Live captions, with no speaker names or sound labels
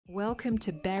Welcome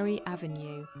to Berry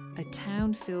Avenue, a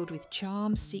town filled with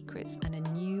charm, secrets, and a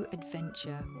new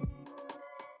adventure.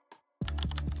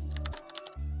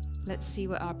 Let's see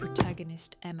what our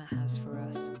protagonist Emma has for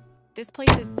us. This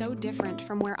place is so different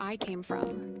from where I came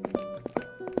from.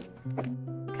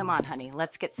 Come on, honey,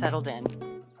 let's get settled in.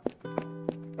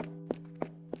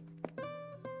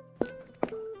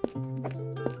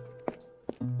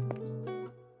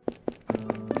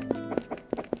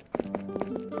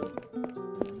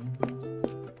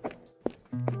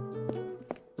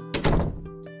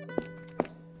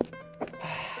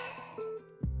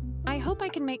 I hope I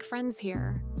can make friends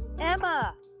here.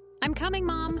 Emma! I'm coming,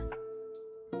 Mom.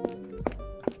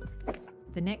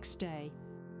 The next day.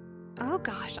 Oh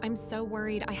gosh, I'm so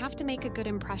worried. I have to make a good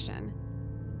impression.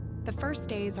 The first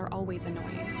days are always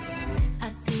annoying. I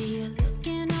see you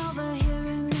looking over here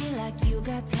at me like you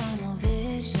got tunnel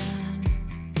vision.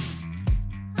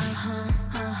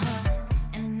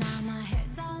 And now my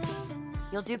head's all up and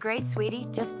You'll do great, sweetie.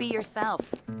 Just be yourself.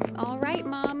 All right,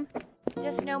 Mom.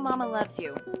 Just know Mama loves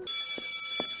you.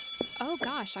 Oh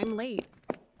gosh, I'm late.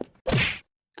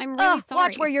 I'm really sorry.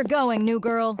 Watch where you're going, new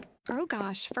girl. Oh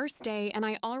gosh, first day and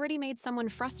I already made someone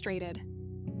frustrated.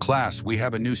 Class, we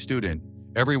have a new student.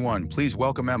 Everyone, please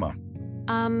welcome Emma.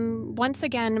 Once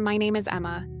again, my name is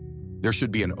Emma. There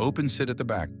should be an open sit at the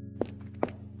back.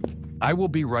 I will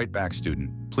be right back,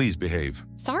 student. Please behave.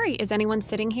 Sorry, is anyone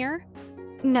sitting here?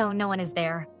 No, no one is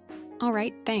there. All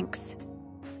right, thanks.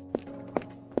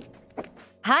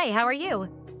 Hi, how are you?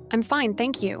 I'm fine,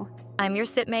 thank you. I'm your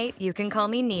sitmate. You can call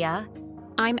me Nia.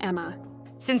 I'm Emma.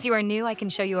 Since you are new, I can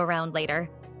show you around later.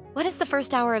 What has the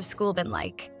first hour of school been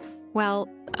like? Well,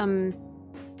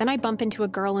 then I bump into a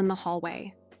girl in the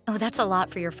hallway. Oh, that's a lot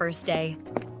for your first day.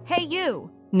 Hey,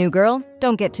 you! New girl,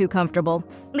 don't get too comfortable.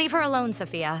 Leave her alone,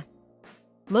 Sophia.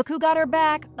 Look who got her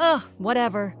back. Ugh,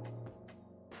 whatever.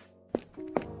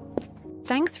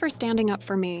 Thanks for standing up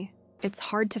for me. It's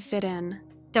hard to fit in.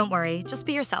 Don't worry, just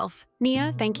be yourself.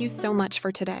 Nia, thank you so much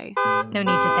for today. No need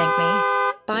to thank me.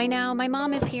 Bye now, my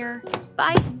mom is here.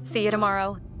 Bye. See you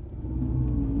tomorrow.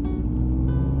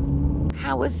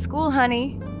 How was school,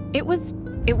 honey? It was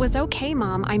okay,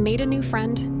 Mom. I made a new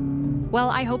friend. Well,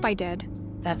 I hope I did.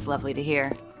 That's lovely to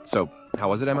hear. So, how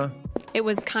was it, Emma? It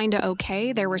was kinda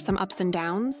okay. There were some ups and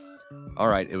downs. All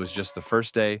right, it was just the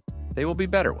first day. They will be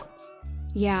better ones.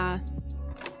 Yeah.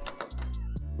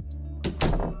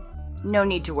 No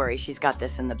need to worry, she's got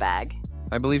this in the bag.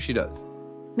 I believe she does.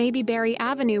 Maybe Berry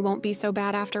Avenue won't be so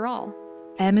bad after all.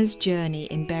 Emma's journey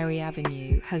in Berry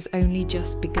Avenue has only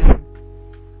just begun.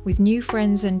 With new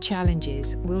friends and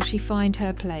challenges, will she find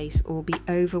her place or be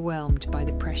overwhelmed by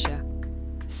the pressure?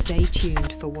 Stay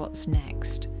tuned for what's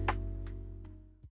next.